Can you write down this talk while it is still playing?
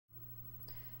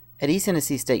At East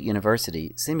Tennessee State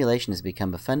University, simulation has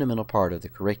become a fundamental part of the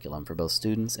curriculum for both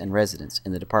students and residents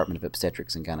in the Department of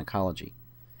Obstetrics and Gynecology.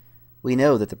 We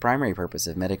know that the primary purpose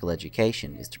of medical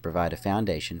education is to provide a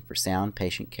foundation for sound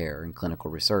patient care and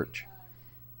clinical research.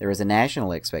 There is a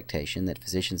national expectation that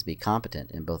physicians be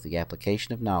competent in both the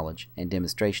application of knowledge and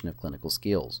demonstration of clinical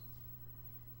skills.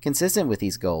 Consistent with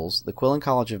these goals, the Quillen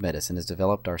College of Medicine has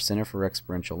developed our Center for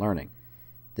Experiential Learning.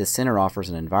 This center offers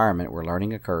an environment where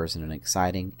learning occurs in an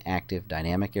exciting, active,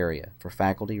 dynamic area for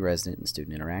faculty, resident, and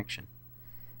student interaction.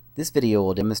 This video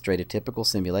will demonstrate a typical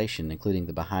simulation, including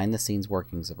the behind-the-scenes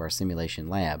workings of our simulation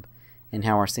lab and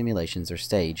how our simulations are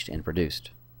staged and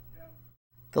produced.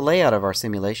 The layout of our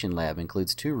simulation lab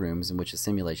includes 2 rooms in which the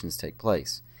simulations take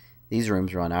place. These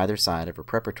rooms are on either side of a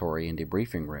preparatory and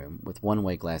debriefing room with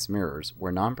one-way glass mirrors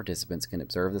where non-participants can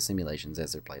observe the simulations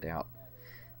as they're played out.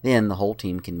 Then the whole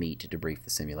team can meet to debrief the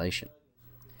simulation.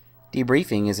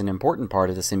 Debriefing is an important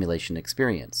part of the simulation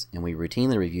experience, and we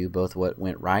routinely review both what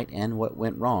went right and what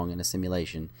went wrong in a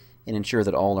simulation and ensure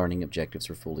that all learning objectives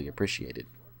are fully appreciated.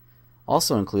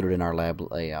 Also included in our lab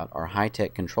layout are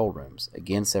high-tech control rooms,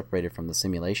 again separated from the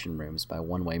simulation rooms by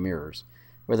one-way mirrors,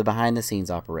 where the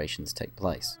behind-the-scenes operations take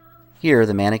place. Here,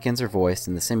 the mannequins are voiced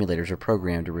and the simulators are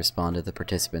programmed to respond to the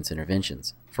participants'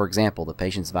 interventions. For example, the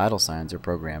patient's vital signs are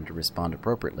programmed to respond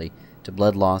appropriately to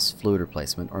blood loss, fluid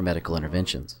replacement, or medical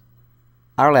interventions.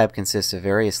 Our lab consists of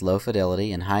various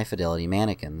low-fidelity and high-fidelity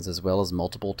mannequins, as well as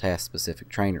multiple task-specific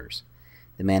trainers.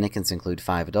 The mannequins include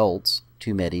 5 adults,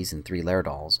 2 medis and 3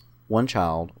 Lairdals, 1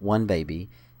 child, 1 baby,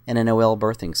 and an OL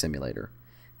birthing simulator.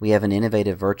 We have an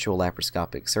innovative virtual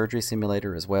laparoscopic surgery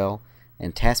simulator as well,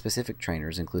 and task-specific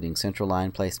trainers including central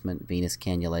line placement, venous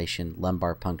cannulation,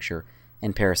 lumbar puncture,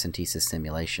 and paracentesis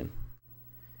simulation.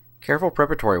 Careful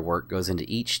preparatory work goes into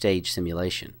each stage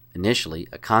simulation. Initially,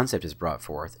 a concept is brought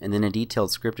forth, and then a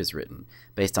detailed script is written,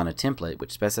 based on a template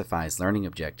which specifies learning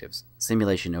objectives,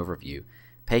 simulation overview,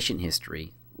 patient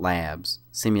history, labs,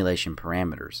 simulation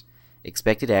parameters,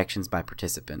 expected actions by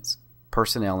participants,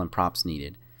 personnel and props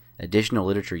needed, additional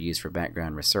literature used for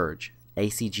background research,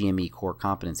 ACGME core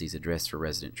competencies addressed for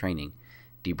resident training,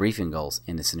 debriefing goals,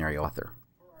 and the scenario author.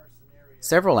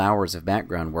 Several hours of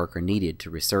background work are needed to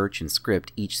research and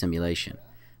script each simulation.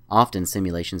 Often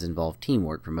simulations involve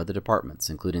teamwork from other departments,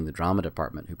 including the drama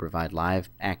department, who provide live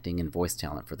acting and voice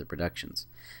talent for the productions.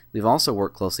 We've also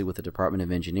worked closely with the Department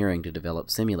of Engineering to develop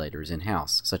simulators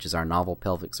in-house, such as our novel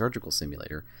pelvic surgical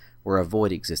simulator, where a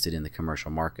void existed in the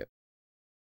commercial market.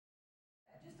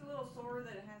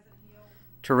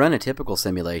 To run a typical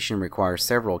simulation requires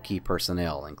several key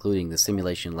personnel, including the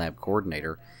simulation lab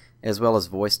coordinator, as well as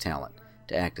voice talent,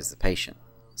 to act as the patient.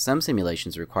 Some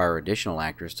simulations require additional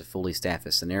actors to fully staff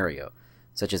a scenario,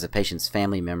 such as a patient's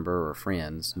family member or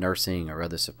friends, nursing, or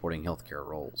other supporting healthcare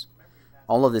roles.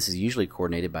 All of this is usually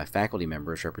coordinated by faculty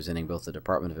members representing both the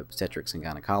Department of Obstetrics and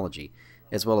Gynecology,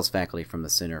 as well as faculty from the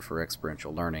Center for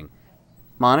Experiential Learning.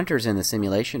 Monitors in the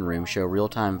simulation room show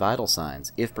real-time vital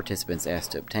signs if participants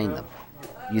ask to obtain them.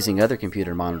 Using other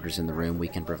computer monitors in the room, we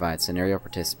can provide scenario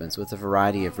participants with a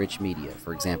variety of rich media,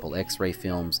 for example, X-ray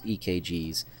films,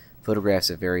 EKGs, photographs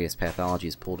of various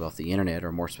pathologies pulled off the internet,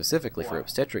 or more specifically for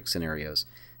obstetric scenarios,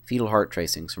 fetal heart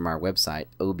tracings from our website,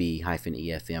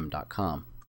 ob-efm.com.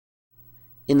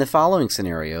 In the following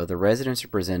scenario, the residents are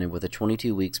presented with a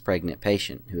 22 weeks pregnant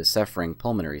patient who is suffering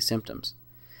pulmonary symptoms.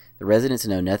 The residents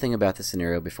know nothing about the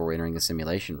scenario before entering the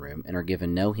simulation room and are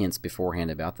given no hints beforehand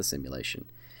about the simulation.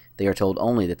 They are told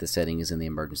only that the setting is in the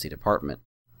emergency department.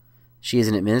 She is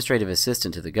an administrative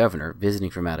assistant to the governor,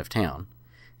 visiting from out of town,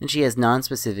 and she has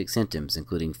non-specific symptoms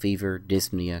including fever,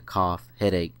 dyspnea, cough,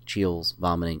 headache, chills,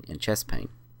 vomiting, and chest pain.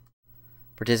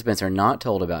 Participants are not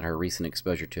told about her recent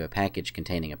exposure to a package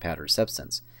containing a powdered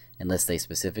substance, unless they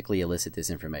specifically elicit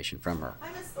this information from her.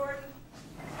 Hi, Ms. Thornton.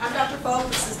 I'm Dr. Folk.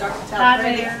 This is Dr.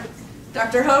 Talbot.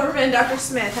 Dr. Hoverman, Dr.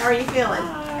 Smith. How are you feeling?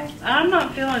 Hi. I'm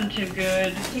not feeling too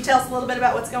good. Can you tell us a little bit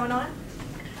about what's going on?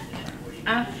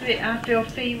 I feel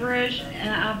feverish,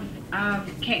 and I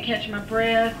can't catch my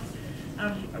breath.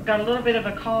 I've got a little bit of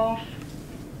a cough.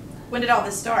 When did all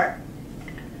this start?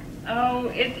 Oh,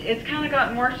 it's kind of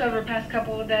gotten worse over the past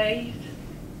couple of days.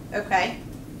 Okay.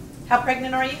 How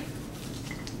pregnant are you?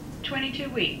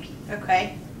 22 weeks.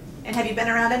 Okay. And have you been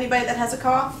around anybody that has a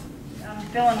cough? I'm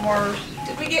feeling worse.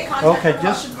 Did we get contact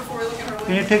just before we look at her?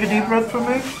 can you take a deep breath for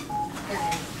me?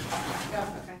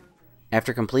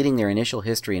 After completing their initial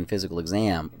history and physical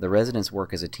exam, the residents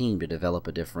work as a team to develop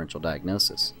a differential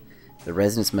diagnosis. The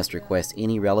residents must request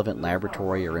any relevant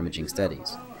laboratory or imaging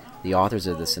studies. The authors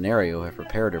of the scenario have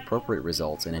prepared appropriate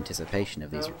results in anticipation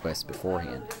of these requests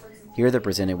beforehand. Here they're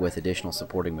presented with additional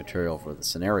supporting material for the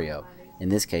scenario, in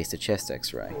this case a chest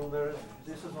x-ray.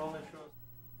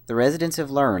 The residents have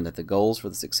learned that the goals for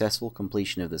the successful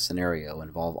completion of the scenario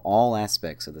involve all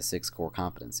aspects of the 6 core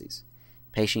competencies.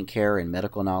 Patient care and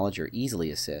medical knowledge are easily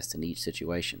assessed in each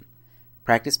situation.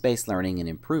 Practice-based learning and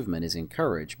improvement is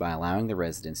encouraged by allowing the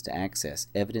residents to access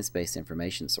evidence-based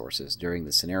information sources during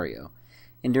the scenario,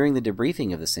 and during the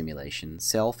debriefing of the simulation,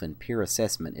 self and peer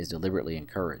assessment is deliberately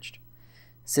encouraged.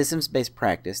 Systems-based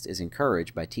practice is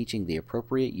encouraged by teaching the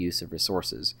appropriate use of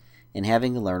resources and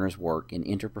having the learners work in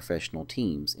interprofessional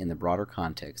teams in the broader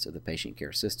context of the patient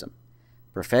care system.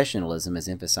 Professionalism is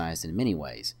emphasized in many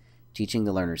ways, teaching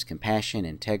the learners compassion,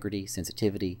 integrity,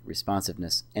 sensitivity,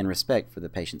 responsiveness, and respect for the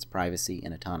patient's privacy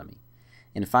and autonomy.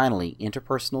 And finally,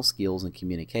 interpersonal skills and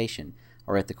communication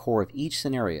are at the core of each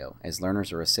scenario as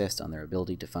learners are assessed on their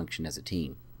ability to function as a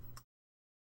team.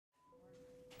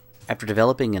 After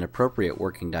developing an appropriate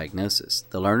working diagnosis,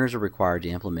 the learners are required to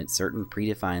implement certain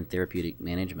predefined therapeutic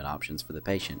management options for the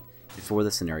patient before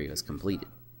the scenario is completed.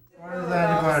 What is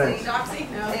antibiotics?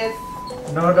 Doxy? No.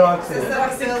 No doxy.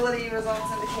 Facility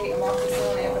results indicate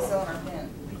amoxicillin, ampicillin, or pen.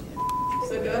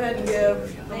 So go ahead and give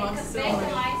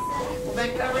amoxicillin. Will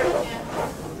bank cover it?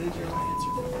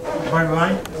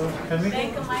 Vancomycin? Can we?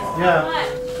 Yeah.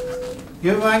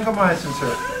 Give vancomycin,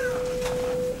 sir.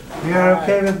 We are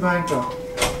okay with vanco.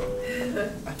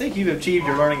 I think you've achieved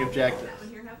your learning objective.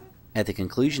 At the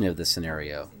conclusion of the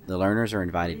scenario, the learners are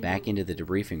invited back into the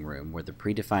debriefing room where the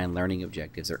predefined learning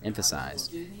objectives are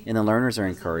emphasized, and the learners are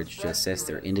encouraged to assess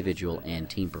their individual and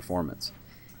team performance.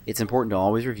 It's important to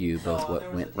always review both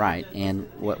what went right and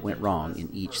what went wrong in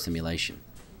each simulation.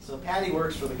 So Patty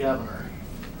works for the governor,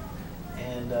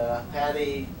 and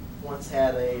Patty once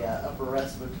had a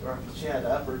she had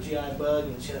an upper GI bug,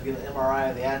 and she had to get an MRI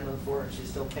of the abdomen for it, and she's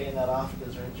still paying that off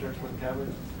because her insurance wouldn't cover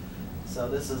it. So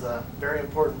this is a very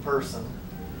important person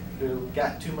who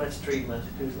got too much treatment,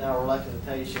 who's now reluctant to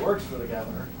tell you she works for the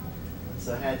governor. And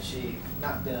so had she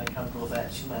not been uncomfortable with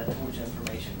that, she might have told you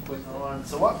information quickly on.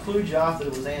 So what clued you off that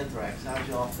it was anthrax? How did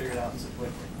you all figure it out so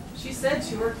quickly? She said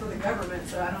she worked for the government,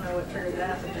 so I don't know what triggered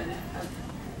that, but then...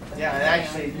 Yeah, and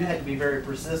actually you had to be very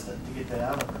persistent to get that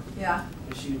out of her. Yeah.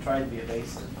 Because she tried to be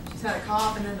evasive. She's had a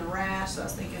cough and then the rash, so I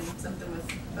was thinking something with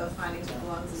both findings with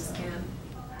lungs and skin.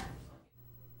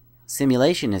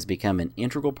 Simulation has become an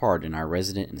integral part in our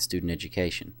resident and student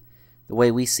education. The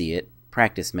way we see it,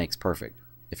 practice makes perfect.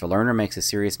 If a learner makes a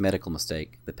serious medical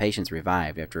mistake, the patient's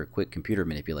revived after a quick computer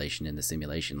manipulation in the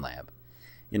simulation lab.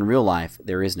 In real life,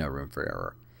 there is no room for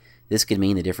error. This could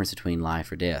mean the difference between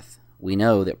life or death. We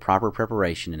know that proper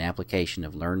preparation and application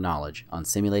of learned knowledge on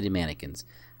simulated mannequins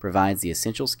provides the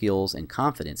essential skills and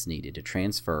confidence needed to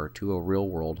transfer to a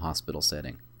real-world hospital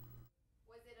setting.